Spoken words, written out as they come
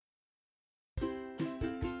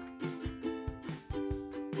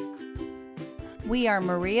We are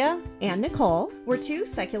Maria and Nicole. We're two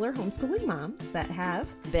secular homeschooling moms that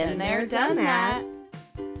have been there, done that.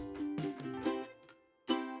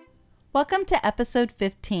 Welcome to episode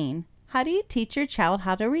 15. How do you teach your child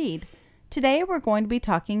how to read? Today we're going to be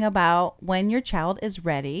talking about when your child is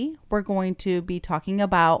ready. We're going to be talking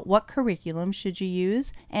about what curriculum should you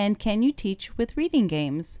use and can you teach with reading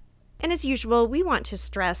games. And as usual, we want to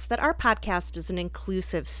stress that our podcast is an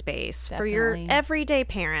inclusive space for your everyday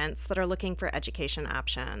parents that are looking for education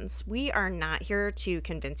options. We are not here to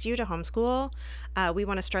convince you to homeschool. We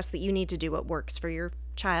want to stress that you need to do what works for your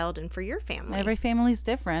child and for your family. Every family is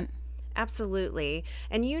different. Absolutely.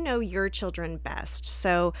 And you know your children best.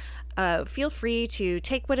 So feel free to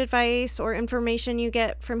take what advice or information you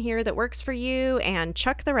get from here that works for you and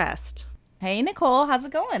chuck the rest. Hey, Nicole, how's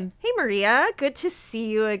it going? Hey, Maria. Good to see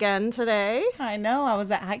you again today. I know. I was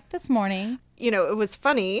at hike this morning. You know, it was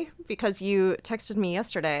funny because you texted me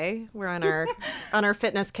yesterday. We're on our on our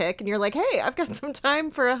fitness kick, and you're like, hey, I've got some time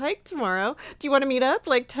for a hike tomorrow. Do you want to meet up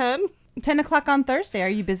like 10? 10 o'clock on Thursday. Are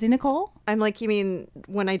you busy, Nicole? I'm like, you mean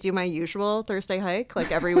when I do my usual Thursday hike,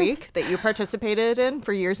 like every week that you participated in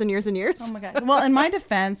for years and years and years? Oh, my God. Well, in my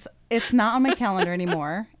defense, it's not on my calendar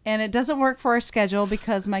anymore. And it doesn't work for our schedule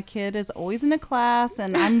because my kid is always in a class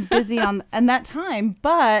and I'm busy on that time.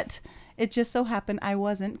 But it just so happened I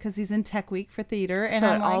wasn't because he's in Tech Week for theater. And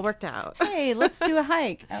so it all worked out. Hey, let's do a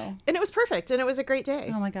hike. Oh. And it was perfect. And it was a great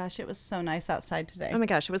day. Oh, my gosh. It was so nice outside today. Oh, my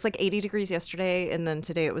gosh. It was like 80 degrees yesterday. And then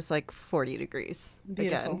today it was like 40 degrees.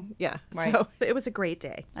 Beautiful. Again. Yeah. Right. So it was a great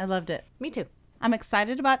day. I loved it. Me too. I'm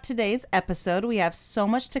excited about today's episode. We have so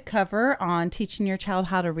much to cover on teaching your child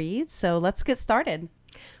how to read. So let's get started.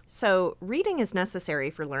 So reading is necessary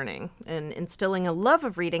for learning, and instilling a love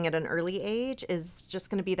of reading at an early age is just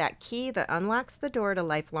going to be that key that unlocks the door to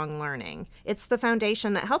lifelong learning. It's the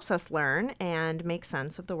foundation that helps us learn and make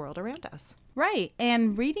sense of the world around us. Right.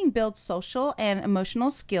 And reading builds social and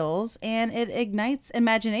emotional skills, and it ignites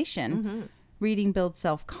imagination. Mm-hmm. Reading builds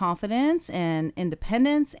self-confidence and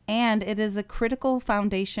independence, and it is a critical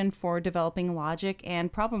foundation for developing logic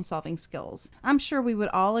and problem-solving skills. I'm sure we would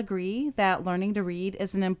all agree that learning to read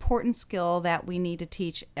is an important skill that we need to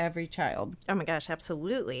teach every child. Oh my gosh,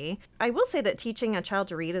 absolutely. I will say that teaching a child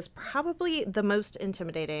to read is probably the most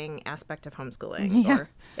intimidating aspect of homeschooling. Yeah. Or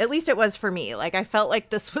at least it was for me. Like, I felt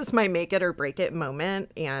like this was my make it or break it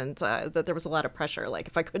moment, and that there was a lot of pressure. Like,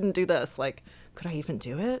 if I couldn't do this, like, could I even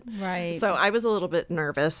do it? Right. So I was a little bit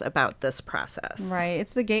nervous about this process. Right.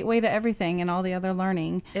 It's the gateway to everything and all the other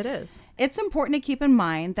learning. It is. It's important to keep in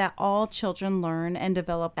mind that all children learn and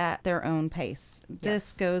develop at their own pace. Yes.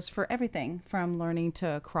 This goes for everything from learning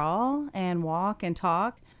to crawl and walk and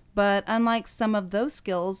talk. But unlike some of those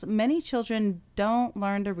skills, many children don't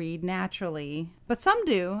learn to read naturally, but some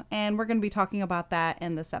do, and we're going to be talking about that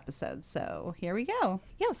in this episode. So here we go.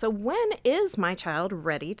 Yeah, so when is my child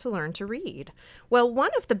ready to learn to read? Well,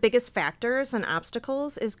 one of the biggest factors and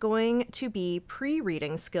obstacles is going to be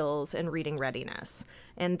pre-reading skills and reading readiness.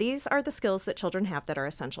 And these are the skills that children have that are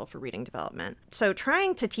essential for reading development. So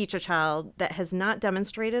trying to teach a child that has not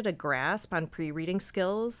demonstrated a grasp on pre-reading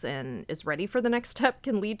skills and is ready for the next step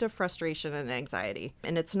can lead to frustration and anxiety.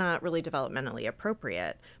 And it's not really developmentally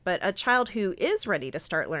appropriate. But a child who is ready to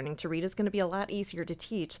start learning to read is going to be a lot easier to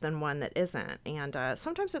teach than one that isn't. And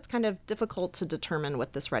sometimes it's kind of difficult to determine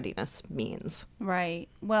what this readiness means. Right.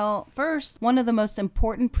 Well, first, one of the most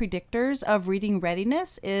important predictors of reading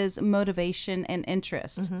readiness is motivation and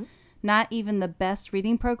interest. Mm-hmm. Not even the best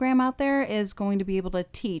reading program out there is going to be able to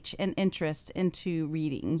teach an interest into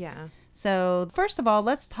reading. Yeah. So first of all,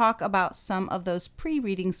 let's talk about some of those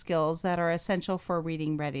pre-reading skills that are essential for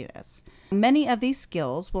reading readiness. Many of these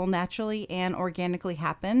skills will naturally and organically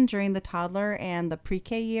happen during the toddler and the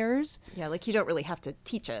pre-K years. Yeah, like you don't really have to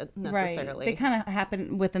teach it necessarily. Right. They kind of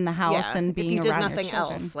happen within the house and being around your children. If you did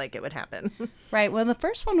nothing else, like it would happen. Right. Well, the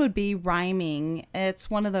first one would be rhyming. It's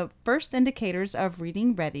one of the first indicators of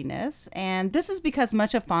reading readiness. And this is because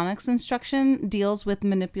much of phonics instruction deals with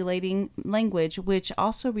manipulating language, which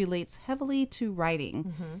also relates heavily to writing.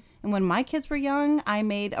 Mm-hmm. And when my kids were young, I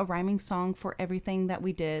made a rhyming song for everything that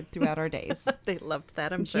we did throughout our days. They loved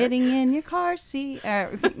that, I'm sure. Getting in your car seat,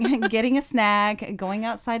 getting a snack, going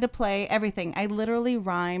outside to play, everything. I literally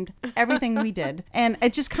rhymed everything we did. And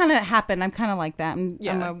it just kind of happened. I'm kind of like that.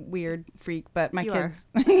 I'm a weird freak, but my kids...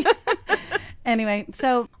 Anyway,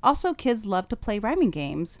 so also kids love to play rhyming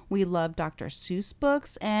games. We love Dr. Seuss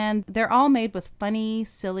books, and they're all made with funny,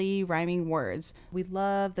 silly rhyming words. We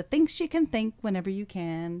love The Things You Can Think Whenever You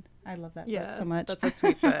Can. I love that book so much. That's a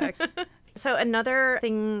sweet book. So another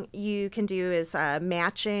thing you can do is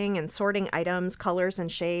matching and sorting items, colors,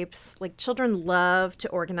 and shapes. Like children love to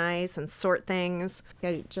organize and sort things.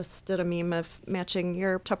 I just did a meme of matching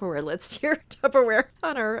your Tupperware lids to your Tupperware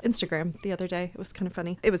on our Instagram the other day. It was kind of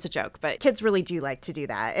funny. It was a joke, but kids really do like to do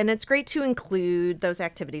that. And it's great to include those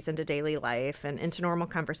activities into daily life and into normal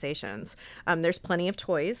conversations. There's plenty of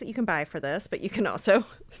toys that you can buy for this, but you can also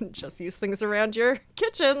just use things around your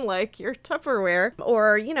kitchen like your Tupperware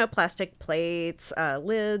or, plastic plates,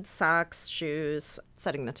 lids, socks, shoes,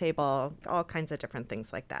 setting the table, all kinds of different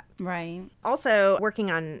things like that. Right. Also,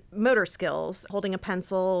 working on motor skills, holding a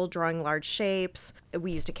pencil, drawing large shapes.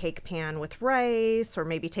 We used a cake pan with rice, or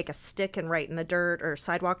maybe take a stick and write in the dirt or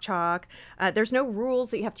sidewalk chalk. There's no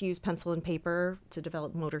rules that you have to use pencil and paper to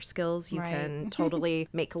develop motor skills. You can totally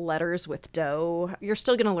make letters with dough. You're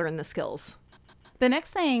still going to learn the skills. The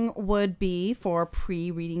next thing would be for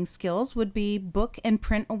pre-reading skills would be book and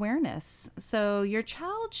print awareness. So your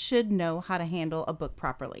child should know how to handle a book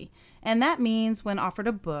properly. And that means when offered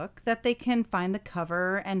a book that they can find the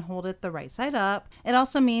cover and hold it the right side up. It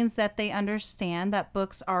also means that they understand that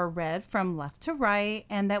books are read from left to right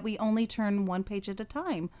and that we only turn one page at a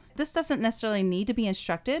time. This doesn't necessarily need to be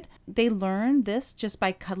instructed. They learn this just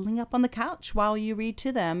by cuddling up on the couch while you read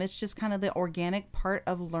to them. It's just kind of the organic part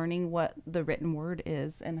of learning what the written word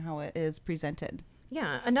is and how it is presented.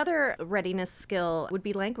 Yeah, another readiness skill would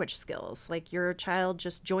be language skills, like your child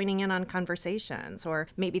just joining in on conversations, or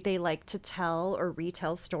maybe they like to tell or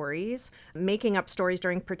retell stories, making up stories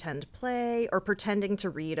during pretend play, or pretending to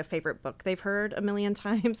read a favorite book they've heard a million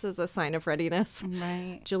times is a sign of readiness.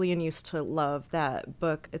 Right. Jillian used to love that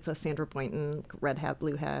book. It's a Sandra Boynton, red hat,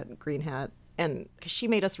 blue hat, green hat. And she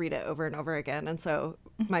made us read it over and over again. And so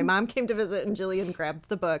my mom came to visit and Jillian grabbed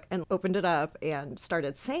the book and opened it up and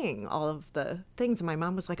started saying all of the things. And my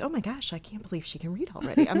mom was like, oh my gosh, I can't believe she can read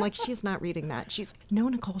already. I'm like, she's not reading that. She's, no,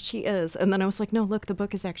 Nicole, she is. And then I was like, no, look, the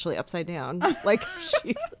book is actually upside down. Like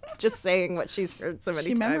she's just saying what she's heard so many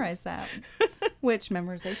times. She memorized that, which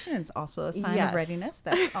memorization is also a sign of readiness.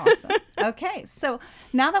 That's awesome. Okay, so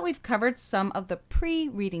now that we've covered some of the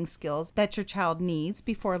pre-reading skills that your child needs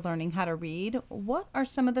before learning how to read, what are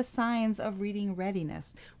some of the signs of reading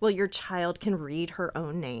readiness? Well, your child can read her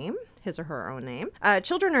own name, his or her own name.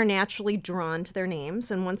 Children are naturally drawn to their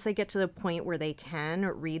names, and once they get to the point where they can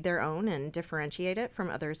read their own and differentiate it from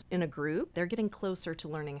others in a group, they're getting closer to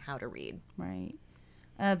learning how to read. Right.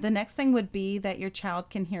 The next thing would be that your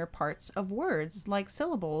child can hear parts of words, like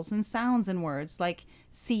syllables and sounds in words, like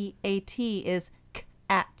C-A-T is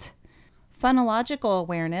k-at. Phonological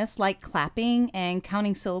awareness, like clapping and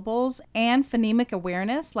counting syllables, and phonemic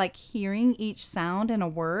awareness, like hearing each sound in a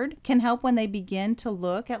word, can help when they begin to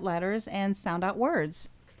look at letters and sound out words.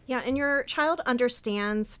 Yeah, and your child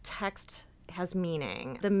understands text has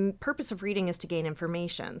meaning. The purpose of reading is to gain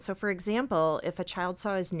information. So, for example, if a child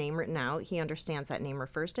saw his name written out, he understands that name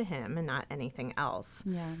refers to him and not anything else.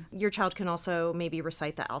 Yeah. Your child can also maybe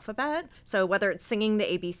recite the alphabet. So, whether it's singing the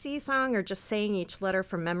ABC song or just saying each letter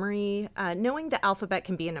from memory, knowing the alphabet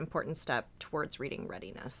can be an important step towards reading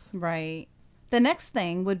readiness. Right. The next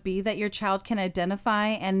thing would be that your child can identify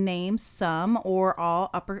and name some or all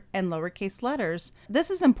upper and lowercase letters. This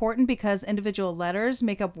is important because individual letters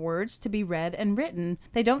make up words to be read and written.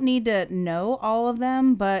 They don't need to know all of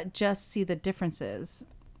them, but just see the differences.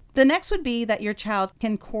 The next would be that your child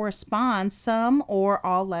can correspond some or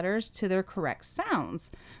all letters to their correct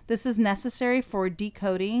sounds. This is necessary for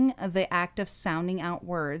decoding the act of sounding out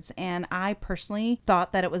words, and I personally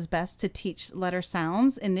thought that it was best to teach letter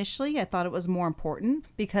sounds. Initially, I thought it was more important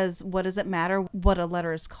because what does it matter what a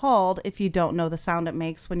letter is called if you don't know the sound it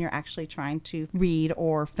makes when you're actually trying to read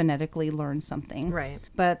or phonetically learn something? Right.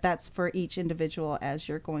 But that's for each individual as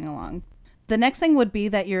you're going along. The next thing would be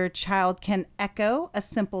that your child can echo a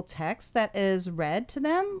simple text that is read to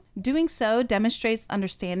them. Doing so demonstrates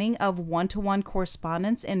understanding of one-to-one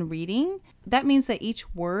correspondence in reading. That means that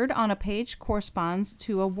each word on a page corresponds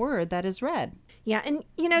to a word that is read. Yeah, and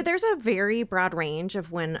there's a very broad range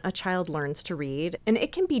of when a child learns to read, and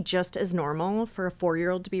it can be just as normal for a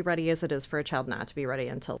 4-year-old to be ready as it is for a child not to be ready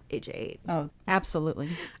until age 8. Oh, absolutely.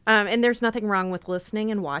 And there's nothing wrong with listening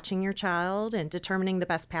and watching your child and determining the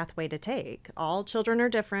best pathway to take. All children are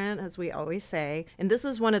different, as we always say, and this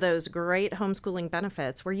is one of those great homeschooling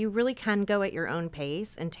benefits where you really can go at your own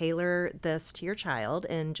pace and tailor this to your child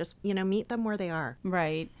and just, meet them where they are.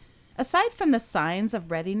 Right. Aside from the signs of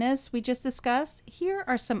readiness we just discussed, here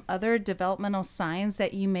are some other developmental signs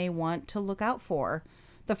that you may want to look out for.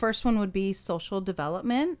 The first one would be social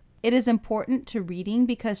development. It is important to reading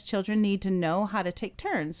because children need to know how to take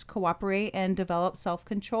turns, cooperate, and develop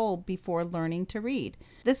self-control before learning to read.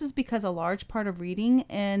 This is because a large part of reading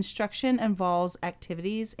instruction involves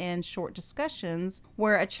activities and short discussions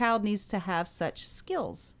where a child needs to have such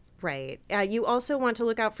skills. Right. You also want to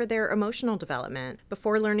look out for their emotional development.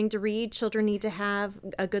 Before learning to read, children need to have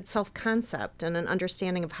a good self-concept and an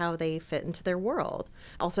understanding of how they fit into their world.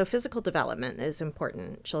 Also, physical development is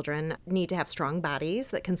important. Children need to have strong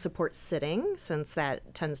bodies that can support sitting, since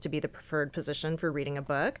that tends to be the preferred position for reading a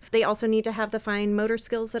book. They also need to have the fine motor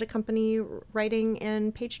skills that accompany writing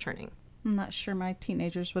and page turning. I'm not sure my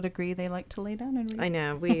teenagers would agree. They like to lay down and read. I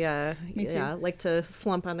know. We like to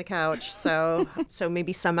slump on the couch. So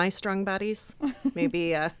maybe semi-strong bodies.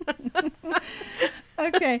 Maybe.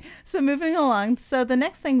 Okay, so moving along. So the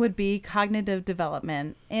next thing would be cognitive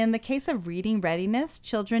development. In the case of reading readiness,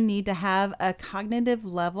 children need to have a cognitive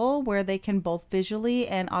level where they can both visually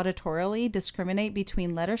and auditorily discriminate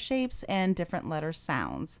between letter shapes and different letter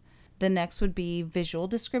sounds. The next would be visual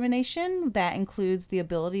discrimination. That includes the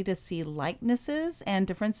ability to see likenesses and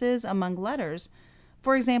differences among letters.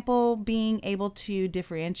 For example, being able to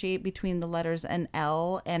differentiate between the letters an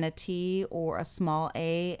L and a T, or a small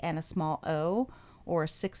a and a small o, or a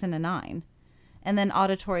 6 and a 9. And then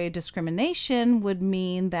auditory discrimination would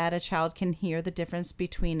mean that a child can hear the difference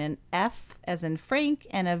between an F as in Frank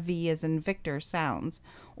and a V as in Victor sounds,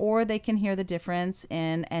 or they can hear the difference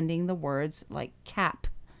in ending the words like cap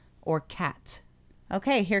or cat.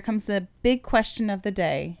 Okay, here comes the big question of the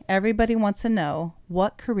day. Everybody wants to know,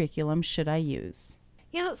 what curriculum should I use?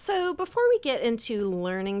 Yeah, so before we get into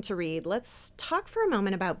learning to read, let's talk for a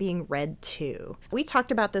moment about being read to. We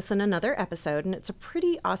talked about this in another episode, and it's a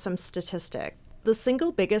pretty awesome statistic. The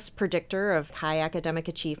single biggest predictor of high academic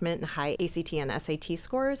achievement and high ACT and SAT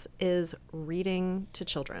scores is reading to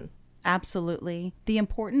children. Absolutely. The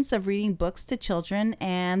importance of reading books to children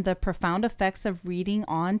and the profound effects of reading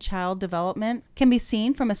on child development can be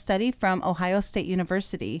seen from a study from Ohio State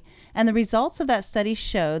University. And the results of that study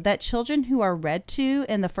show that children who are read to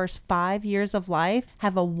in the first 5 years of life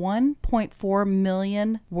have a 1.4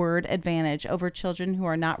 million word advantage over children who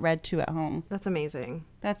are not read to at home. That's amazing.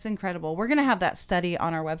 That's incredible. We're going to have that study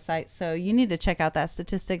on our website, so you need to check out that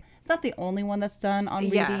statistic. It's not the only one that's done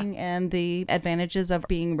on reading and the advantages of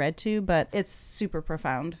being read to, but it's super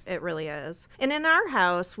profound. It really is. And in our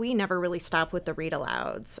house, we never really stop with the read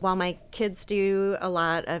alouds. While my kids do a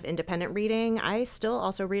lot of independent reading, I still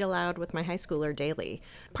also read aloud with my high schooler daily.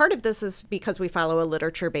 Part of this is because we follow a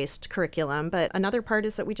literature-based curriculum, but another part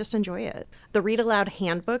is that we just enjoy it. The Read Aloud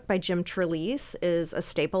Handbook by Jim Trelease is a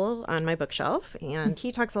staple on my bookshelf, and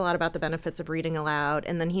he talks a lot about the benefits of reading aloud,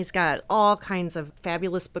 and then he's got all kinds of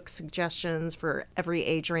fabulous book suggestions for every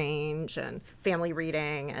age range and family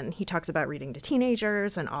reading, and he talks about reading to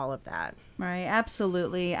teenagers and all of that. Right,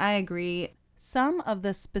 absolutely. I agree. Some of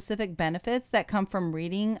the specific benefits that come from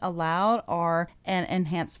reading aloud are an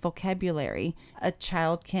enhanced vocabulary. A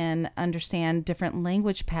child can understand different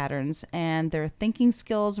language patterns and their thinking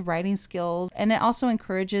skills, writing skills, and it also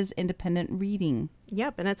encourages independent reading.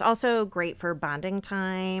 Yep, and it's also great for bonding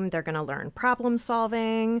time. They're going to learn problem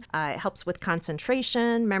solving. It helps with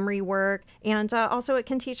concentration, memory work, and also it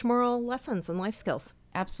can teach moral lessons and life skills.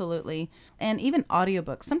 Absolutely. And even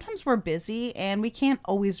audiobooks. Sometimes we're busy and we can't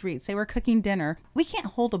always read. Say we're cooking dinner. We can't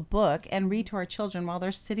hold a book and read to our children while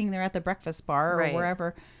they're sitting there at the breakfast bar or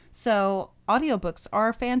wherever. So audiobooks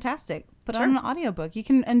are fantastic. Put on an audiobook. You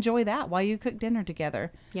can enjoy that while you cook dinner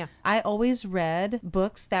together. Yeah. I always read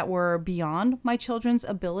books that were beyond my children's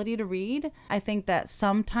ability to read. I think that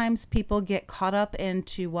sometimes people get caught up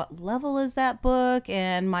into what level is that book,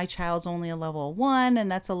 and my child's only a level 1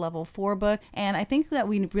 and that's a level 4 book. And I think that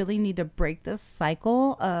we really need to break this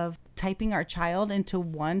cycle of typing our child into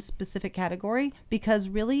one specific category, because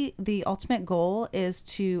really the ultimate goal is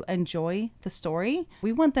to enjoy the story.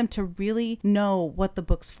 We want them to really know what the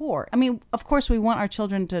book's for. I mean, of course, we want our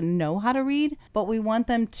children to know how to read, but we want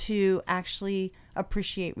them to actually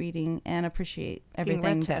appreciate reading and appreciate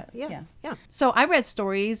everything. Yeah. So I read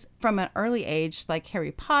stories from an early age like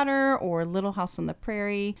Harry Potter or Little House on the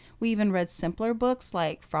Prairie. We even read simpler books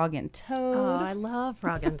like Frog and Toad. Oh, I love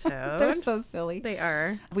Frog and Toad. They're so silly. They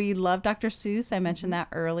are. We love Dr. Seuss. I mentioned that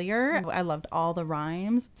earlier. I loved all the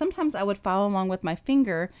rhymes. Sometimes I would follow along with my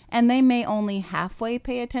finger and they may only halfway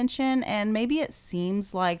pay attention, and maybe it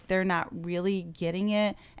seems like they're not really getting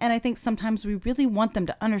it. And I think sometimes we really want them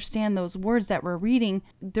to understand those words that we're reading.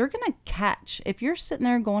 They're going to catch. If you're sitting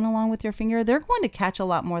there going along with your finger, they're going to catch a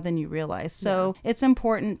lot more than you realize. So it's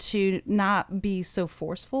important to not be so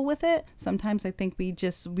forceful with it. Sometimes I think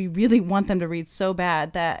we really want them to read so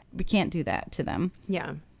bad that we can't do that to them.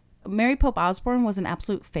 Yeah. Mary Pope Osborne was an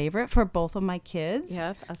absolute favorite for both of my kids.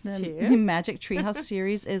 Yep, us The too. Magic Treehouse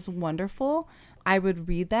series is wonderful. I would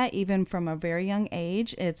read that even from a very young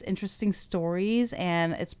age. It's interesting stories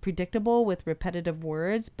and it's predictable with repetitive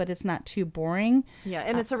words, but it's not too boring. Yeah,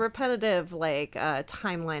 and it's a repetitive like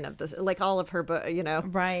timeline of this, like all of her book,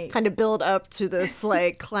 Right. kind of build up to this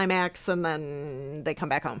like climax, and then they come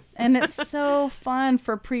back home. And it's so fun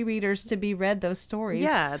for pre-readers to be read those stories.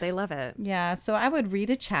 Yeah, they love it. Yeah, so I would read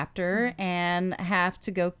a chapter and have to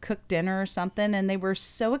go cook dinner or something, and they were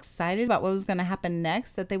so excited about what was going to happen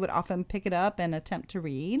next that they would often pick it up and attempt to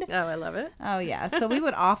read. Oh, I love it. Oh, yeah. So we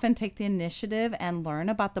would often take the initiative and learn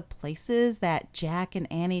about the places that Jack and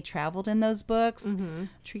Annie traveled in those books.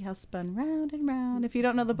 Treehouse spun round and round. If you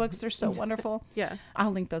don't know the books, they're so wonderful. Yeah.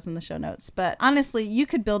 I'll link those in the show notes. But honestly, you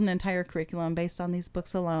could build an entire curriculum based on these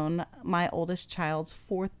books alone. My oldest child's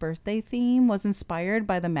 4th birthday theme was inspired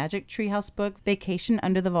by the Magic Treehouse book, Vacation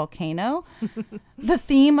Under the Volcano. The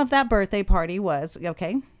theme of that birthday party was,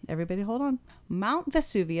 okay, everybody hold on. Mount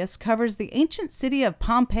Vesuvius covers the ancient city of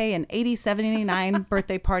Pompeii in 8079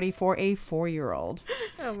 birthday party for a 4-year-old.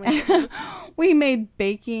 Oh my goodness. We made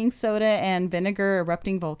baking soda and vinegar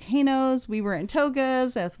erupting volcanoes. We were in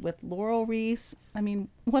togas with laurel wreaths. I mean,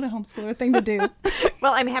 what a homeschooler thing to do.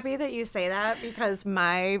 Well, I'm happy that you say that because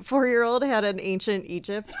my 4-year-old had an ancient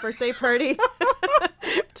Egypt birthday party.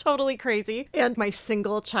 Totally crazy. And my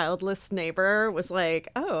single childless neighbor was like,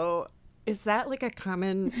 oh, is that like a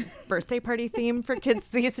common birthday party theme for kids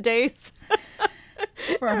these days?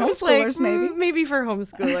 For I was homeschoolers, like, maybe. Maybe for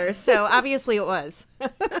homeschoolers. So obviously it was.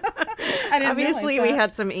 I didn't Obviously realize we that.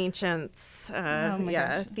 had some ancients,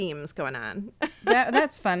 gosh. themes going on.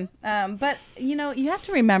 That's fun. But, you have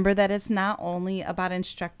to remember that it's not only about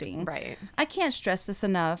instructing. Right. I can't stress this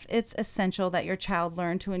enough. It's essential that your child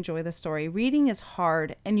learn to enjoy the story. Reading is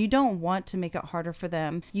hard, and you don't want to make it harder for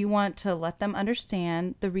them. You want to let them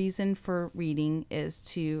understand the reason for reading is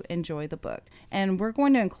to enjoy the book. And we're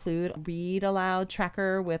going to include a read aloud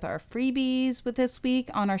tracker with our freebies with this week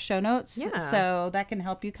on our show notes. Yeah. So that can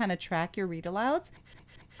help you kind of track your read alouds.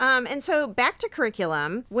 And so back to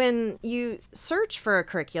curriculum, when you search for a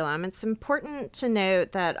curriculum, it's important to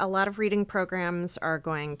note that a lot of reading programs are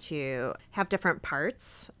going to have different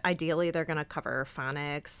parts. Ideally, they're going to cover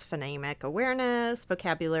phonics, phonemic awareness,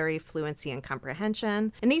 vocabulary, fluency, and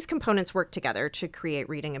comprehension. And these components work together to create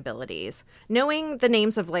reading abilities. Knowing the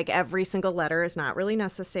names of like every single letter is not really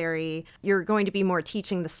necessary. You're going to be more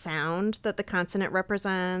teaching the sound that the consonant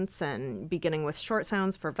represents and beginning with short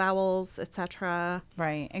sounds for vowels, etc.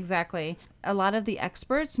 Right, exactly. A lot of the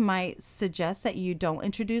experts might suggest that you don't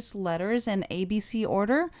introduce letters in ABC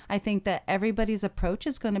order. I think that everybody's approach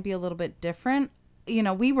is going to be a little bit different.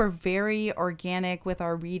 We were very organic with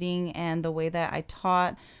our reading and the way that I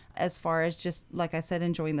taught, as far as just, like I said,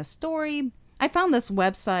 enjoying the story. I found this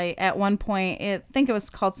website at one point. I think it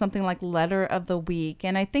was called something like Letter of the Week.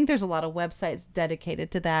 And I think there's a lot of websites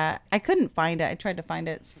dedicated to that. I couldn't find it. I tried to find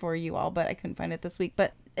it for you all, but I couldn't find it this week.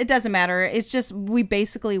 But it doesn't matter. It's just we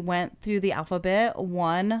basically went through the alphabet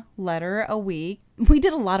 1 letter a week. We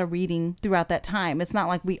did a lot of reading throughout that time. It's not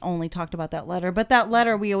like we only talked about that letter. But that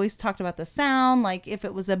letter, we always talked about the sound. Like if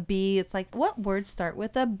it was a B, it's like, what words start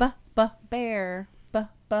with a B, bear?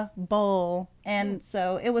 Bowl. And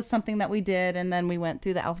so it was something that we did, and then we went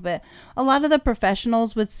through the alphabet. A lot of the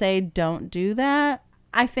professionals would say don't do that.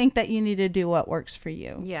 I think that you need to do what works for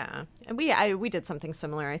you. Yeah, and we did something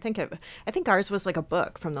similar. I think ours was like a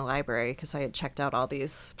book from the library because I had checked out all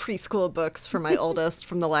these preschool books for my oldest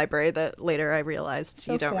from the library that later I realized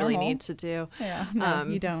So you don't really formal. need to do. Yeah, no,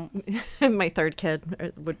 you don't. My 3rd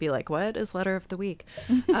kid would be like, "What is letter of the week?"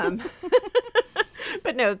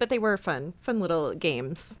 But they were fun little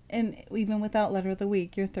games. And even without letter of the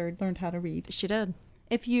week, your 3rd learned how to read. She did.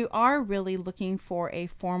 If you are really looking for a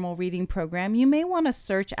formal reading program, you may want to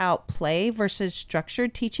search out play versus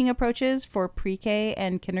structured teaching approaches for pre-K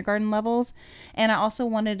and kindergarten levels. And I also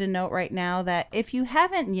wanted to note right now that if you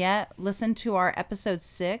haven't yet listened to our episode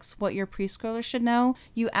 6, What Your Preschooler Should Know,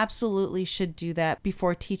 you absolutely should do that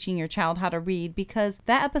before teaching your child how to read, because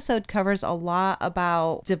that episode covers a lot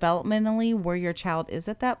about developmentally where your child is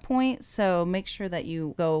at that point. So make sure that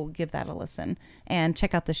you go give that a listen and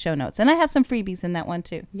check out the show notes. And I have some freebies in that one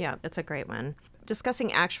too. Yeah, it's a great one.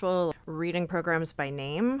 Discussing actual reading programs by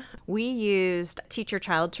name, we used Teach Your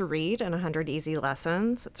Child to Read in 100 Easy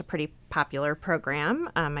Lessons. It's a pretty popular program.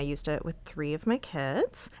 I used it with 3 of my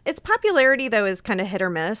kids. Its popularity, though, is kind of hit or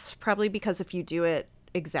miss, probably because if you do it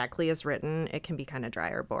exactly as written, it can be kind of dry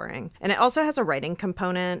or boring. And it also has a writing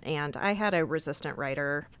component, and I had a resistant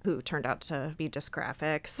writer who turned out to be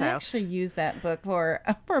dysgraphic. So I actually used that book for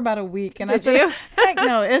about a week, and Did you? I like,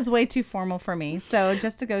 no, it's way too formal for me. So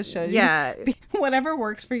just to go show you, Yeah. whatever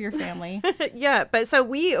works for your family. Yeah, but so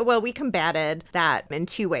we combated that in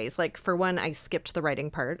two ways. Like, for one, I skipped the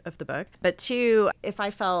writing part of the book. But two, if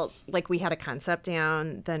I felt like we had a concept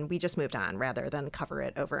down, then we just moved on rather than cover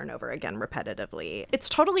it over and over again repetitively. It's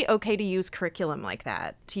totally okay to use curriculum like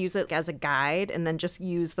that, to use it as a guide and then just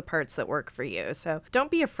use the parts that work for you. So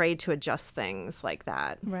don't be afraid to adjust things like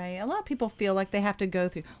that. Right. A lot of people feel like they have to go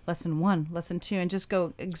through lesson 1, lesson 2, and just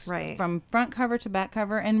go Right. from front cover to back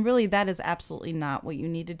cover. And really, that is absolutely not what you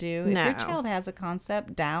need to do. No. If your child has a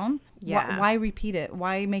concept down, Yeah. why repeat it?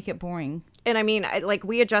 Why make it boring? And I mean,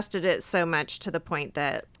 we adjusted it so much to the point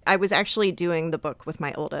that I was actually doing the book with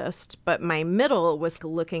my oldest, but my middle was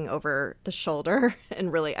looking over the shoulder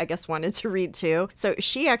and really, I guess, wanted to read too. So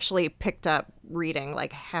she actually picked up reading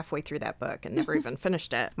like halfway through that book and never even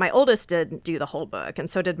finished it. My oldest did do the whole book, and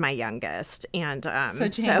so did my youngest. And So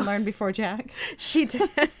Jan learned before Jack? She did.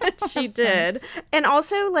 She did. And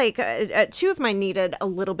also, like, two of mine needed a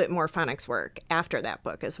little bit more phonics work after that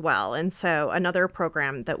book as well. And so another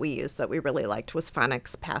program that we used that we really liked was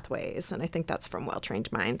Phonics Pathways. And I think that's from Well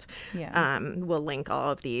Trained Mind. Yeah. We'll link all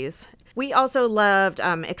of these. We also loved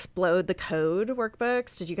Explode the Code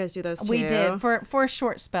workbooks. Did you guys do those too? We did for a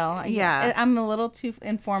short spell. Yeah. I'm a little too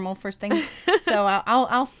informal for things, so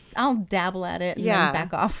I'll dabble at it and then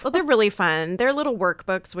back off. Well, they're really fun. They're little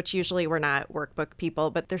workbooks, which usually we're not workbook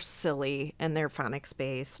people, but they're silly and they're phonics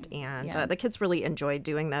based, and the kids really enjoyed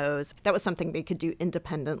doing those. That was something they could do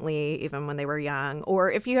independently, even when they were young.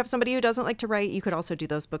 Or if you have somebody who doesn't like to write, you could also do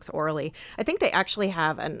those books orally. I think they actually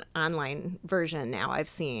have an online version now. I've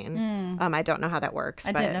seen. I don't know how that works.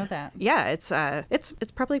 I didn't know that. Yeah, it's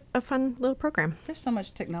probably a fun little program. There's so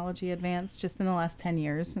much technology advanced just in the last 10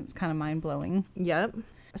 years. It's kind of mind-blowing. Yep.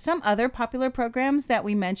 Some other popular programs that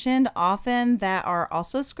we mentioned often that are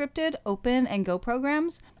also scripted, open and go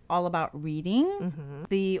programs, all about reading,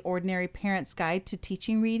 The Ordinary Parent's Guide to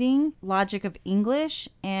Teaching Reading, Logic of English,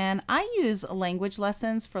 and I use Language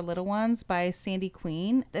Lessons for Little Ones by Sandy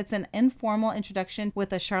Queen. It's an informal introduction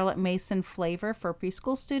with a Charlotte Mason flavor for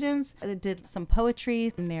preschool students. It did some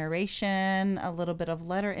poetry, narration, a little bit of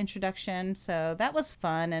letter introduction, so that was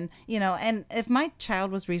fun. And, and if my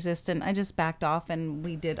child was resistant, I just backed off and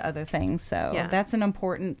we did other things. So that's an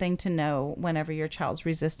important thing to know whenever your child's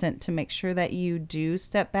resistant, to make sure that you do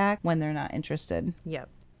step back when they're not interested. Yep.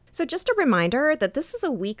 So just a reminder that this is a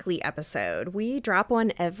weekly episode. We drop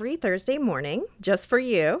one every Thursday morning just for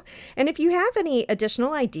you. And if you have any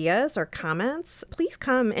additional ideas or comments, please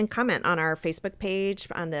come and comment on our Facebook page,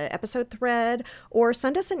 on the episode thread, or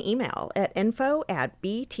send us an email at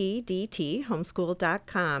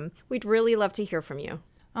info@btdthomeschool.com. We'd really love to hear from you.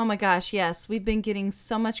 Oh my gosh, yes. We've been getting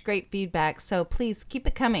so much great feedback, so please keep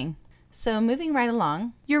it coming. So moving right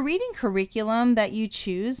along, your reading curriculum that you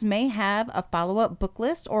choose may have a follow-up book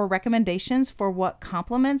list or recommendations for what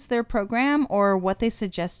complements their program or what they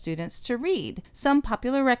suggest students to read. Some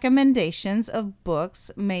popular recommendations of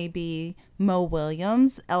books may be Mo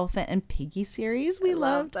Williams' Elephant and Piggy series. We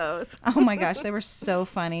loved those. Oh my gosh, they were so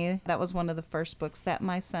funny. That was one of the first books that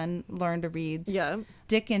my son learned to read. Yeah.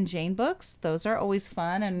 Dick and Jane books. Those are always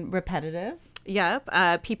fun and repetitive. Yep.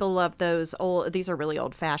 People love those these are really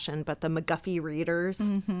old fashioned, but the McGuffey readers.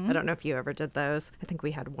 I don't know if you ever did those. I think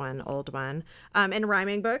we had one old one. And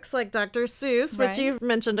rhyming books like Dr. Seuss, which you've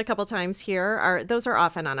mentioned a couple times here, those are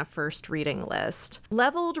often on a first reading list.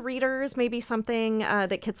 Leveled readers may be something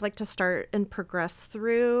that kids like to start and progress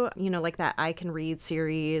through, like that I Can Read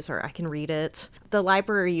series or I Can Read It. The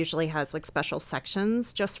library usually has like special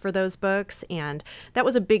sections just for those books. And that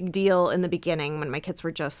was a big deal in the beginning when my kids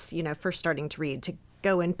were just, first starting to read, to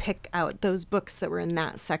go and pick out those books that were in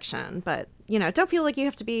that section. But, don't feel like you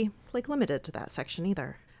have to be like limited to that section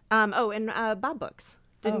either. And Bob books.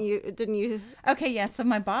 Didn't you? Okay, yeah. So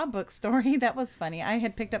my Bob book story, that was funny. I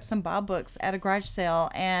had picked up some Bob books at a garage sale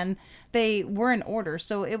and they were in order.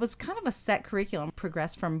 So it was kind of a set curriculum,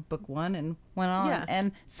 progressed from book 1 and went on. Yeah.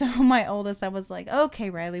 And so my oldest, I was like, okay,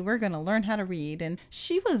 Riley, we're going to learn how to read. And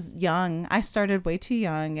she was young. I started way too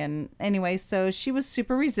young. And anyway, so she was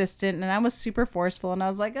super resistant and I was super forceful. And I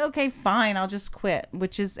was like, okay, fine, I'll just quit,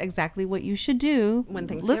 which is exactly what you should do. When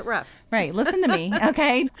things get rough. Right. Listen to me.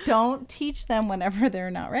 Okay. Don't teach them whenever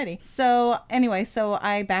they're not ready. So anyway, so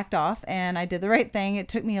I backed off and I did the right thing. It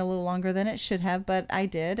took me a little longer than it should have, but I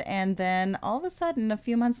did. And then all of a sudden, a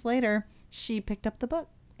few months later, she picked up the book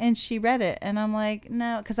and she read it. And I'm like,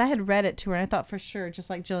 no, because I had read it to her and I thought for sure, just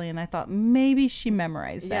like Jillian, I thought maybe she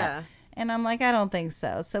memorized that. Yeah. And I'm like, I don't think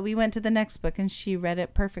so. So we went to the next book and she read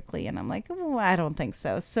it perfectly. And I'm like, oh, I don't think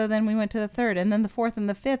so. So then we went to the third and then the fourth and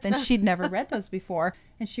the fifth. And she'd never read those before.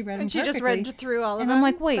 And she read them And she perfectly. just read through all of them? And I'm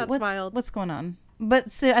like, wait, That's wild. what's going on?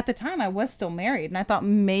 But so at the time I was still married. And I thought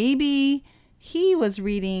maybe he was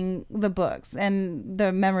reading the books and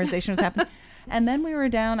the memorization was happening. And then we were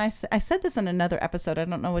down, I said this in another episode, I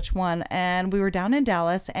don't know which one, and we were down in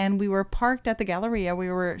Dallas and we were parked at the Galleria. We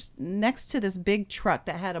were next to this big truck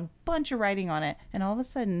that had a bunch of writing on it. And all of a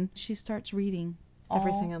sudden, she starts reading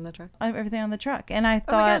Everything on the truck. Everything on the truck. And I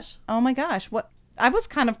thought, oh my gosh, what? I was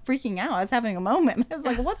kind of freaking out. I was having a moment. I was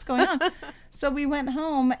like, what's going on? So we went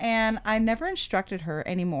home and I never instructed her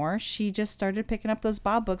anymore. She just started picking up those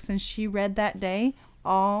Bob books and she read that day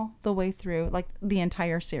all the way through, like the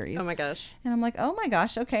entire series. Oh my gosh. And I'm like, oh my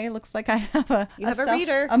gosh, okay, looks like I have a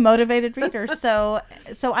reader, a motivated reader. So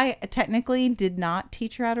I technically did not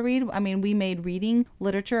teach her how to read. I mean, we made reading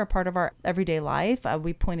literature a part of our everyday life.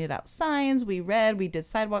 We pointed out signs, we read, we did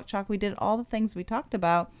sidewalk chalk, we did all the things we talked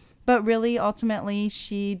about. But really, ultimately,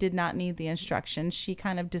 she did not need the instructions. She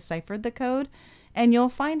kind of deciphered the code. And you'll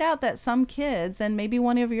find out that some kids, and maybe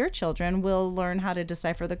one of your children, will learn how to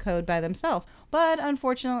decipher the code by themselves. But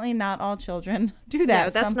unfortunately, not all children do that. No,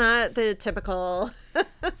 that's not the typical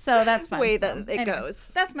so that's fine. way that it goes.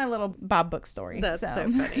 That's my little Bob book story. That's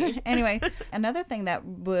so funny. Anyway, another thing that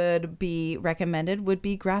would be recommended would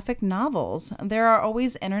be graphic novels. There are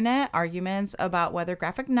always internet arguments about whether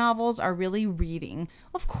graphic novels are really reading.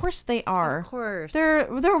 Of course they are. Of course.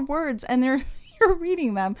 They're words and you're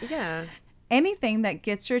reading them. Yeah. Anything that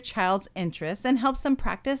gets your child's interest and helps them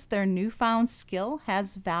practice their newfound skill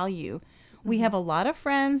has value. We have a lot of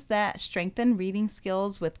friends that strengthen reading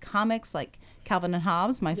skills with comics like Calvin and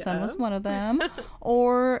Hobbes. My son was one of them.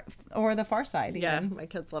 or The Far Side even. Yeah, my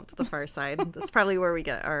kids loved The Far Side. That's probably where we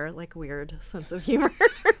get our like weird sense of humor.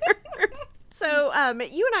 So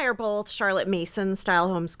you and I are both Charlotte Mason style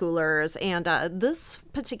homeschoolers, and this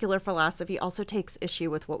particular philosophy also takes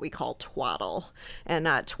issue with what we call twaddle. And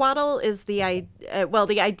twaddle is the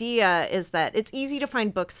idea is that it's easy to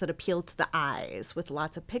find books that appeal to the eyes with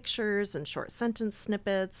lots of pictures and short sentence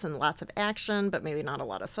snippets and lots of action, but maybe not a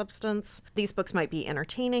lot of substance. These books might be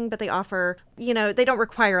entertaining, but they offer, they don't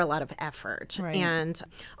require a lot of effort. Right. And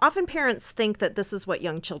often parents think that this is what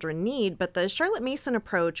young children need, but the Charlotte Mason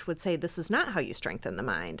approach would say this is not how you strengthen the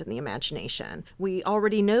mind and the imagination. We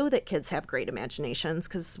already know that kids have great imaginations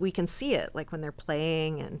because we can see it, like when they're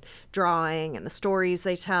playing and drawing and the stories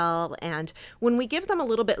they tell. And when we give them a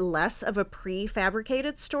little bit less of a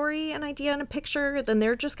prefabricated story, an idea, and a picture, then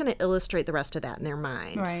they're just going to illustrate the rest of that in their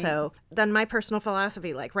mind. Right. So then my personal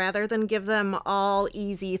philosophy, like rather than give them all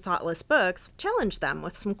easy, thoughtless books, challenge them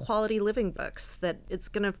with some quality living books that it's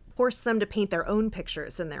going to force them to paint their own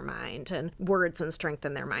pictures in their mind and words and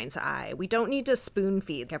strengthen their mind's eye. We don't need to spoon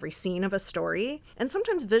feed every scene of a story. And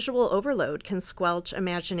sometimes visual overload can squelch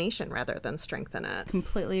imagination rather than strengthen it.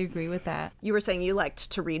 Completely agree with that. You were saying you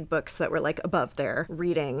liked to read books that were like above their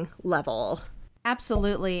reading level.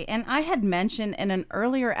 Absolutely. And I had mentioned in an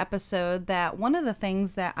earlier episode that one of the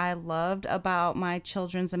things that I loved about my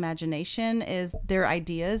children's imagination is their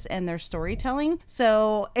ideas and their storytelling.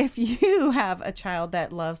 So if you have a child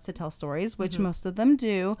that loves to tell stories, which most of them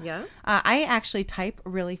do, I actually type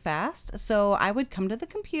really fast. So I would come to the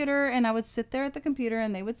computer and I would sit there at the computer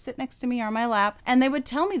and they would sit next to me on my lap and they would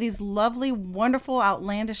tell me these lovely, wonderful,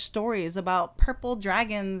 outlandish stories about purple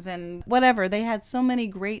dragons and whatever. They had so many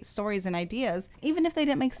great stories and ideas. Even if they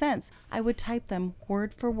didn't make sense, I would type them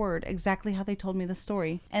word for word exactly how they told me the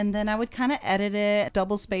story. And then I would kind of edit it,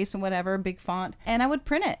 double space and whatever, big font, and I would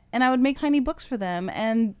print it. And I would make tiny books for them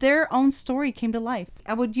and their own story came to life.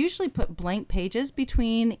 I would usually put blank pages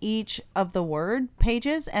between each of the word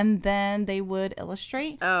pages and then they would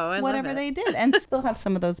illustrate whatever they did and still have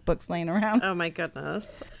some of those books laying around. Oh my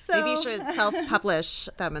goodness. So, maybe you should self-publish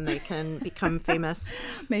them and they can become famous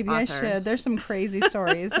Maybe authors. I should. There's some crazy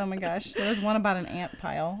stories. Oh my gosh. There was one about an ant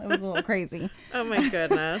pile. It was a little crazy. Oh my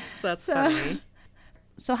goodness. That's funny.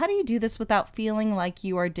 So how do you do this without feeling like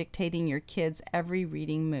you are dictating your kids' every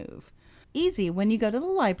reading move? Easy. When you go to the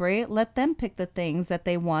library, let them pick the things that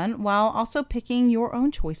they want while also picking your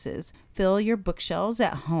own choices. Fill your bookshelves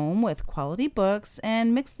at home with quality books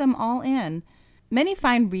and mix them all in. Many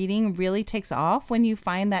find reading really takes off when you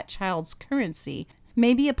find that child's currency.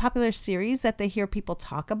 Maybe a popular series that they hear people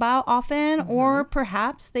talk about often, or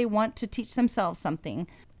perhaps they want to teach themselves something.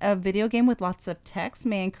 A video game with lots of text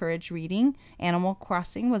may encourage reading. Animal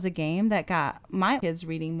Crossing was a game that got my kids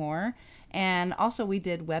reading more. And also we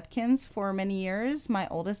did Webkinz for many years. My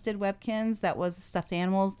oldest did Webkinz. That was stuffed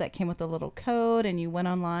animals that came with a little code, and you went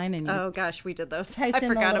online and you Oh gosh, we did those. typed I in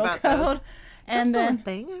forgot the little about code. those. Is And that still then a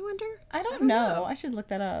thing, I wonder? I don't know. I should look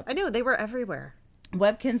that up. I know they were everywhere.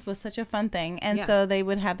 Webkinz was such a fun thing. And Yeah. so they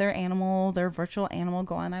would have their animal, their virtual animal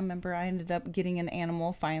go on. I remember I ended up getting an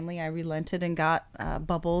animal. Finally, I relented and got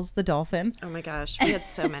Bubbles the dolphin. Oh my gosh, we had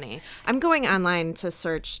so many. I'm going online to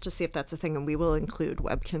search to see if that's a thing, and we will include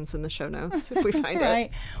Webkinz in the show notes if we find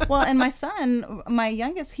Right. it. Well, and my son, my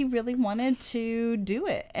youngest, he really wanted to do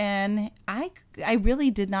it. And I really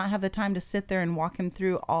did not have the time to sit there and walk him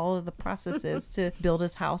through all of the processes to build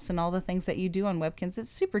his house and all the things that you do on Webkinz. It's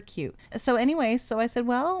super cute. So anyway, so I said,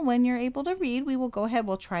 well, when you're able to read, we will go ahead.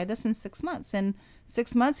 We'll try this in 6 months. And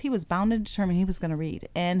 6 months, he was bound and determined he was going to read.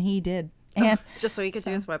 And he did. And Just so he could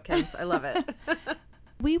do his Webkinz. I love it.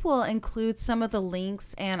 we will include some of the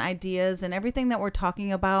links and ideas and everything that we're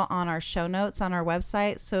talking about on our show notes on our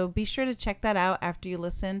website. So be sure to check that out after you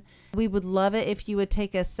listen. We would love it if you would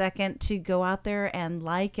take a second to go out there and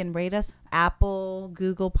like and rate us. Apple,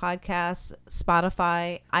 Google Podcasts,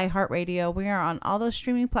 Spotify, iHeartRadio. We are on all those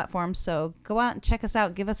streaming platforms. So go out and check us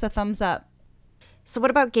out. Give us a thumbs up. So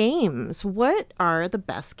what about games? What are the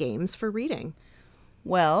best games for reading?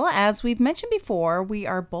 Well, as we've mentioned before, we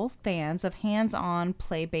are both fans of hands-on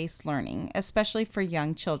play-based learning, especially for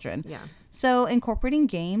young children. Yeah. So incorporating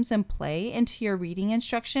games and play into your reading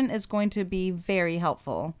instruction is going to be very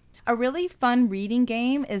helpful. A really fun reading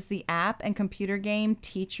game is the app and computer game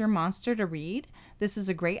Teach Your Monster to Read. This is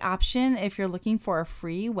a great option if you're looking for a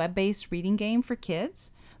free web-based reading game for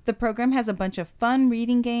kids. The program has a bunch of fun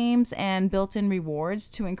reading games and built-in rewards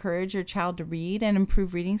to encourage your child to read and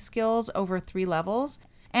improve reading skills over 3 levels.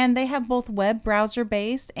 And they have both web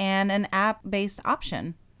browser-based and an app-based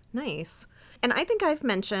option. Nice. And I think I've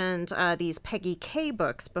mentioned these Peggy K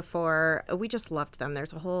books before. We just loved them.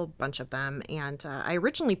 There's a whole bunch of them. And I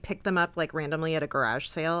originally picked them up like randomly at a garage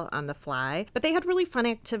sale on the fly. But they had really fun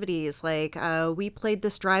activities. Like we played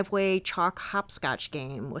this driveway chalk hopscotch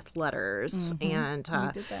game with letters. And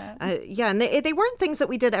We did that. yeah, and they weren't things that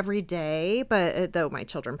we did every day. But though my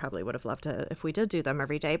children probably would have loved it if we did do them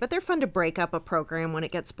every day. But they're fun to break up a program when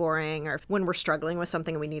it gets boring or when we're struggling with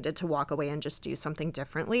something and we needed to walk away and just do something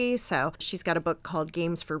differently. So she's got a book called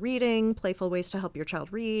Games for Reading, Playful Ways to Help Your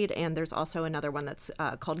Child Read. And there's also another one that's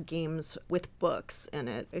called Games with Books. And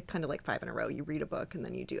it kind of like 5 in a row. You read a book and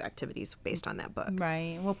then you do activities based on that book.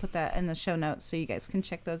 Right. We'll put that in the show notes so you guys can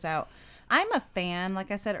check those out. I'm a fan, like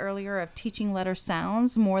I said earlier, of teaching letter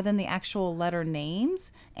sounds more than the actual letter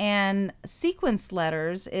names. And Sequence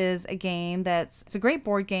Letters is a game it's a great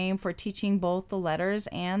board game for teaching both the letters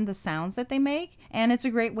and the sounds that they make. And it's a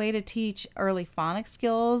great way to teach early phonics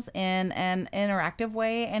skills in an interactive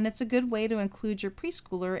way. And it's a good way to include your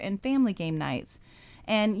preschooler in family game nights.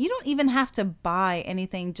 And you don't even have to buy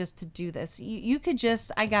anything just to do this. You could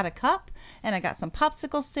just, I got a cup and I got some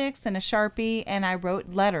popsicle sticks and a Sharpie and I wrote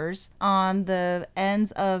letters on the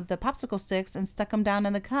ends of the popsicle sticks and stuck them down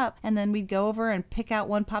in the cup. And then we'd go over and pick out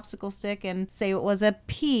one popsicle stick and say it was a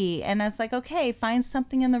P. And it's like, okay, find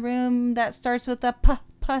something in the room that starts with a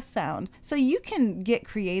P sound. So you can get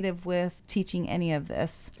creative with teaching any of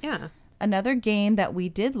this. Yeah. Another game that we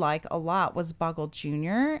did like a lot was Boggle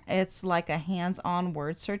Jr. It's like a hands-on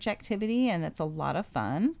word search activity, and it's a lot of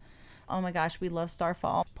fun. Oh my gosh, we love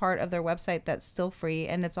Starfall, part of their website that's still free,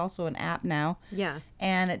 and it's also an app now. Yeah.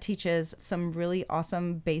 And it teaches some really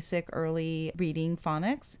awesome basic early reading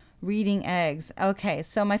phonics. Reading Eggs. Okay,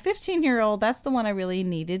 so my 15-year-old, that's the one I really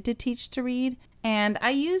needed to teach to read. And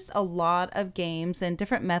I used a lot of games and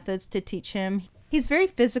different methods to teach him. He's very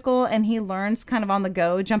physical and he learns kind of on the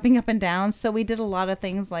go, jumping up and down. So we did a lot of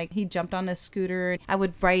things like he jumped on his scooter. I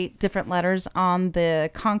would write different letters on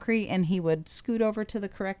the concrete and he would scoot over to the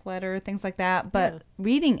correct letter, things like that. But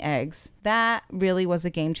Reading Eggs, that really was a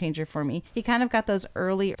game changer for me. He kind of got those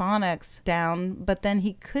early phonics down, but then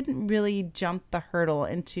he couldn't really jump the hurdle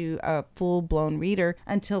into a full-blown reader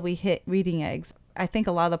until we hit Reading Eggs. I think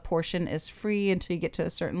a lot of the portion is free until you get to a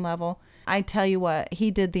certain level. I tell you what,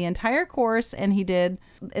 he did the entire course and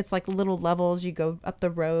it's like little levels. You go up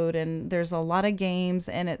the road and there's a lot of games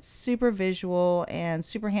and it's super visual and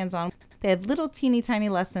super hands-on. They had little teeny tiny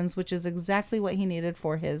lessons, which is exactly what he needed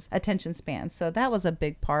for his attention span. So that was a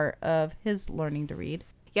big part of his learning to read.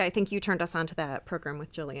 Yeah, I think you turned us on to that program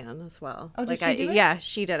with Jillian as well. Oh, did she do it? Yeah,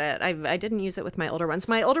 she did it. I didn't use it with my older ones.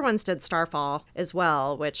 My older ones did Starfall as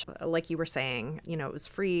well, which, like you were saying, it was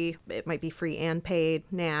free. It might be free and paid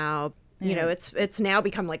now. You know, it's now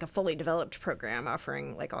become like a fully developed program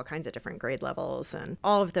offering like all kinds of different grade levels, and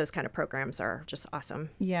all of those kind of programs are just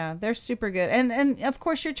awesome. Yeah, they're super good. And of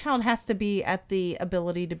course your child has to be at the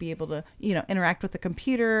ability to be able to, you know, interact with the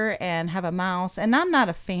computer and have a mouse. And I'm not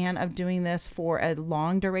a fan of doing this for a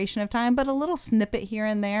long duration of time, but a little snippet here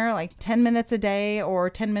and there, like 10 minutes a day or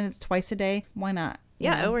 10 minutes twice a day, why not?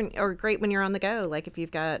 Yeah, or great when you're on the go, like if you've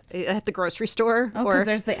got at the grocery store. Oh, because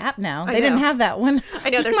there's the app now. They know. didn't have that one. I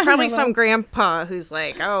know, there's probably some grandpa who's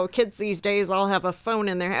like, oh, kids these days all have a phone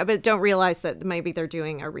in their head, but don't realize that maybe they're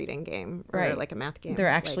doing a reading game or like a math game. They're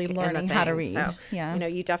actually like, learning how to read. So, you know,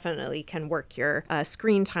 you definitely can work your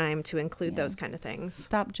screen time to include those kind of things.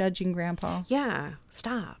 Stop judging grandpa. Yeah,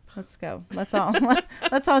 stop. Let's go. Let's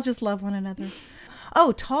all just love one another.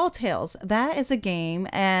 Oh, Tall Tales. That is a game,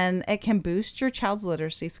 and it can boost your child's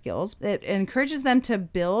literacy skills. It encourages them to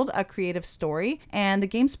build a creative story, and the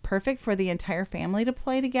game's perfect for the entire family to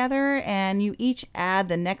play together, and you each add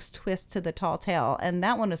the next twist to the tall tale, and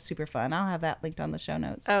that one is super fun. I'll have that linked on the show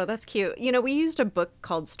notes. Oh, that's cute. You know, we used a book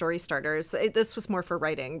called Story Starters. This was more for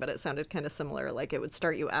writing, but it sounded kind of similar. Like it would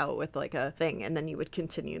start you out with like a thing, and then you would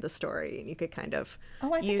continue the story, and you could kind of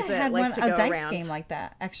use I had it like one, to go a dice around. game like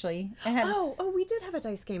that, actually. It had, we did have a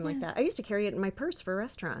dice game like that. I used to carry it in my purse for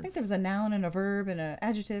restaurants. I think there was a noun and a verb and an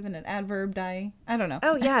adjective and an adverb die. I don't know.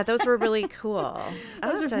 Oh, yeah. Those were really cool.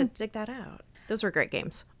 I'll have to dig that out. Those were great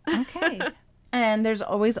games. Okay. And there's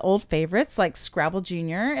always old favorites like Scrabble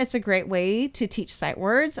Jr. It's a great way to teach sight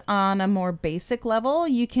words on a more basic level.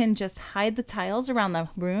 You can just hide the tiles around the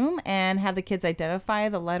room and have the kids identify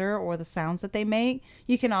the letter or the sounds that they make.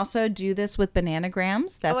 You can also do this with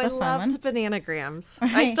bananagrams. That's a fun one. I loved bananagrams.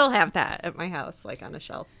 Right. I still have that at my house, like on a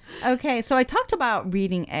shelf. Okay, so I talked about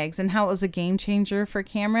reading eggs and how it was a game changer for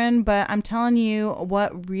Cameron, but I'm telling you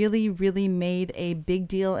what really, really made a big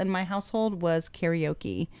deal in my household was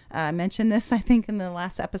karaoke. I mentioned this, I think, in the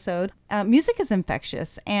last episode. Music is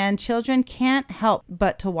infectious, and children can't help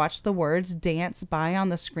but to watch the words dance by on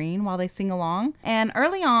the screen while they sing along. And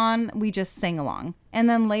early on, we just sang along. And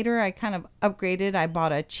then later I kind of upgraded. I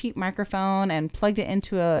bought a cheap microphone and plugged it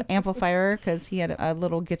into an amplifier because he had a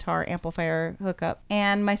little guitar amplifier hookup.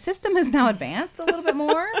 And my system is now advanced a little bit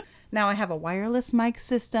more. Now I have a wireless mic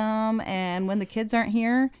system, and when the kids aren't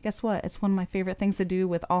here, guess what? It's one of my favorite things to do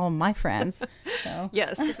with all my friends. So.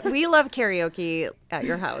 Yes, we love karaoke at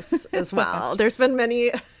your house as well. There's been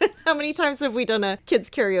many, how many times have we done a kids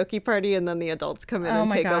karaoke party and then the adults come in and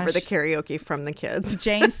take over the karaoke from the kids?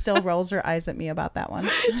 Jane still rolls her eyes at me about that one.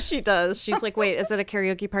 She does. She's like, wait, is it a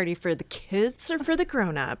karaoke party for the kids or for the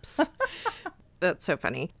grown-ups? That's so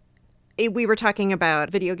funny. We were talking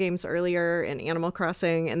about video games earlier and Animal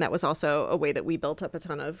Crossing, and that was also a way that we built up a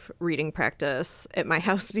ton of reading practice at my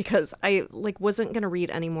house because I wasn't going to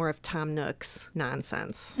read any more of Tom Nook's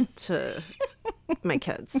nonsense to my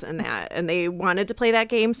kids and they wanted to play that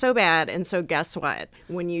game so bad. And so guess what?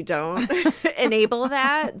 When you don't enable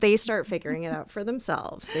that, they start figuring it out for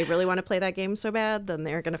themselves. They really want to play that game so bad, then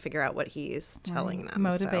they're going to figure out what he's telling them.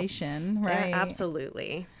 Motivation, so, right? Yeah,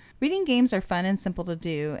 absolutely. Reading games are fun and simple to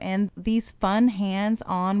do, and these fun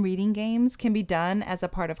hands-on reading games can be done as a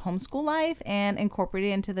part of homeschool life and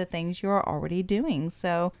incorporated into the things you're already doing.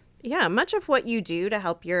 So yeah, much of what you do to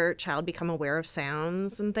help your child become aware of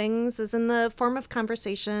sounds and things is in the form of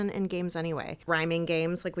conversation and games anyway. Rhyming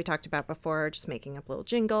games, like we talked about before, just making up little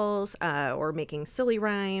jingles, or making silly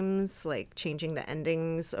rhymes, like changing the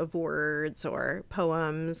endings of words or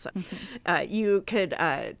poems. You could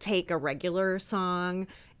take a regular song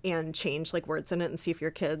and change like words in it and see if your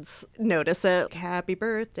kids notice it. Happy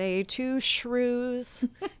birthday to Shrews.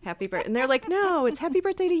 Happy birthday. And they're like, no, it's happy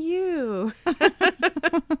birthday to you.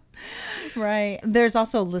 Right. There's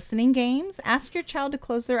also listening games. Ask your child to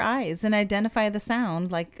close their eyes and identify the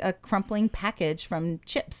sound, like a crumpling package from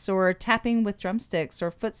chips or tapping with drumsticks or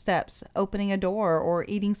footsteps, opening a door or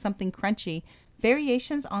eating something crunchy.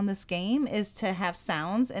 Variations on this game is to have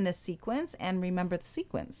sounds in a sequence and remember the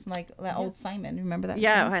sequence, like that old Simon. Remember that?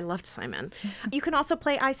 Yeah, game? I loved Simon. You can also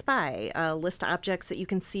play I Spy, list objects that you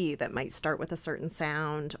can see that might start with a certain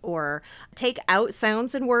sound, or take out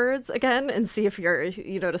sounds and words again and see if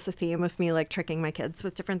you notice a theme of me like tricking my kids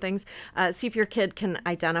with different things. See if your kid can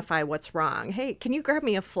identify what's wrong. Hey, can you grab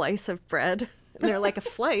me a slice of bread? And they're like, a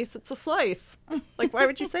slice? It's a slice. Like, why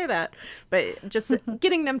would you say that? But just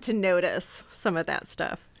getting them to notice some of that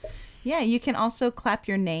stuff. Yeah, you can also clap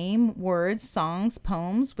your name, words, songs,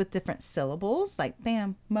 poems with different syllables, like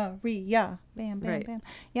Bam, Maria, bam, bam, right. Bam.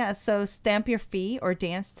 Yeah, so stamp your feet or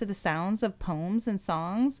dance to the sounds of poems and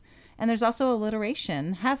songs. And there's also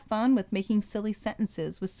alliteration. Have fun with making silly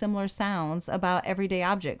sentences with similar sounds about everyday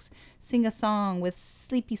objects. Sing a song with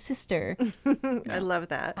Sleepy Sister. I love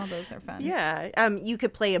that. All those are fun. Yeah. You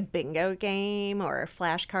could play a bingo game or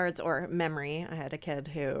flashcards or memory. I had a kid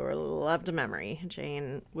who loved memory.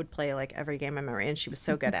 Jane would play like every game of memory, and she was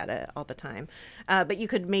so good at it all the time. But you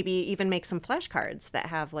could maybe even make some flashcards that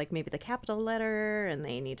have like maybe the capital letter, and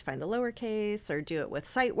they need to find the lowercase, or do it with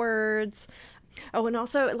sight words. Oh, and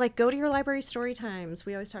also, like, go to your library story times.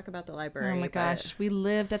 We always talk about the library. Oh, my gosh. We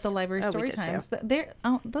lived at the library story times.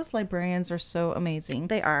 Those librarians are so amazing.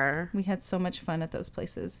 They are. We had so much fun at those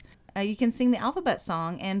places. You can sing the alphabet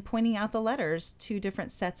song and pointing out the letters, 2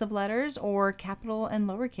 different sets of letters, or capital and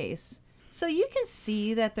lowercase. So you can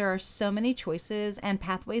see that there are so many choices and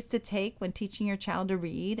pathways to take when teaching your child to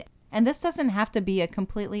read. And this doesn't have to be a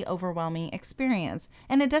completely overwhelming experience.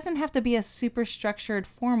 And it doesn't have to be a super structured,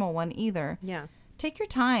 formal one either. Yeah. Take your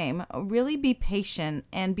time, really be patient,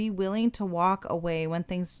 and be willing to walk away when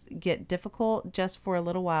things get difficult just for a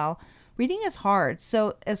little while. Reading is hard.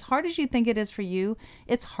 So as hard as you think it is for you,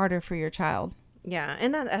 it's harder for your child. Yeah,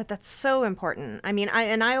 and that's so important. I mean,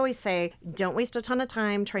 I always say, don't waste a ton of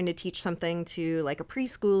time trying to teach something to like a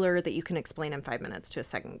preschooler that you can explain in 5 minutes to a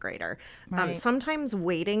second grader. Right. Sometimes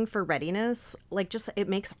waiting for readiness, like just it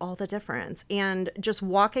makes all the difference. And just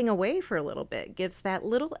walking away for a little bit gives that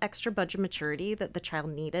little extra budget maturity that the child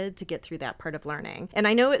needed to get through that part of learning. And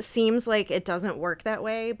I know it seems like it doesn't work that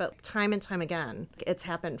way, but time and time again, it's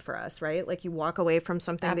happened for us, right? Like you walk away from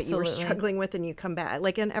something Absolutely. that you were struggling with and you come back,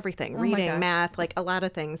 like in everything, Oh my reading, gosh. math, like a lot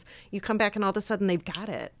of things. You come back and all of a sudden they've got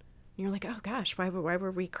it. And you're like, oh gosh, why were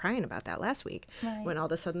we crying about that last week? Right. When all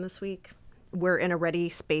of a sudden this week we're in a ready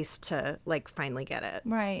space to like finally get it.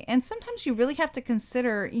 Right. And sometimes you really have to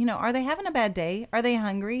consider, are they having a bad day? Are they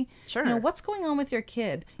hungry? Sure. What's going on with your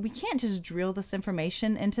kid? We can't just drill this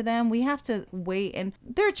information into them. We have to wait. And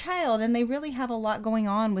they're a child and they really have a lot going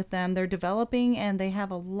on with them. They're developing and they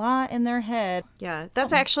have a lot in their head. Yeah,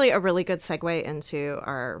 that's actually a really good segue into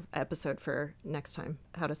our episode for next time,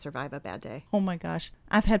 how to survive a bad day. Oh my gosh.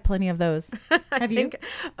 I've had plenty of those. Have you?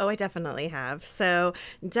 I definitely have. So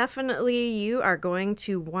definitely you are going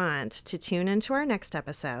to want to tune into our next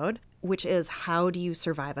episode, which is how do you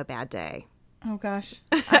survive a bad day? Oh gosh.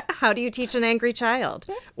 How do you teach an angry child?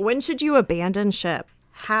 When should you abandon ship?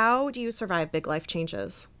 How do you survive big life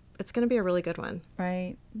changes? It's going to be a really good one.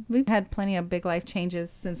 Right. We've had plenty of big life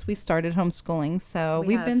changes since we started homeschooling, so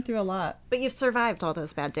we've been through a lot. But you've survived all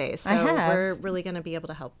those bad days, so I have. we're really going to be able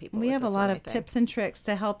to help people. We with have a this lot one, of tips and tricks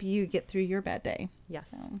to help you get through your bad day.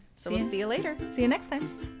 Yes. So we'll see you later. See you next time.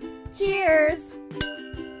 Cheers.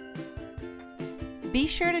 Be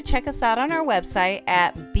sure to check us out on our website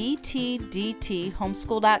at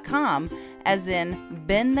btdthomeschool.com, as in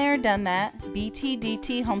been there, done that,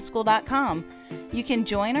 btdthomeschool.com. You can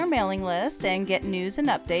join our mailing list and get news and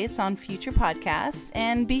updates on future podcasts,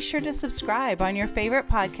 and be sure to subscribe on your favorite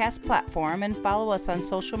podcast platform and follow us on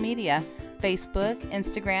social media, Facebook,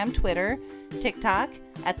 Instagram, Twitter, TikTok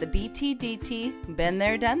at the BTDT Been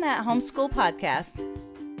There, Done That Homeschool Podcast.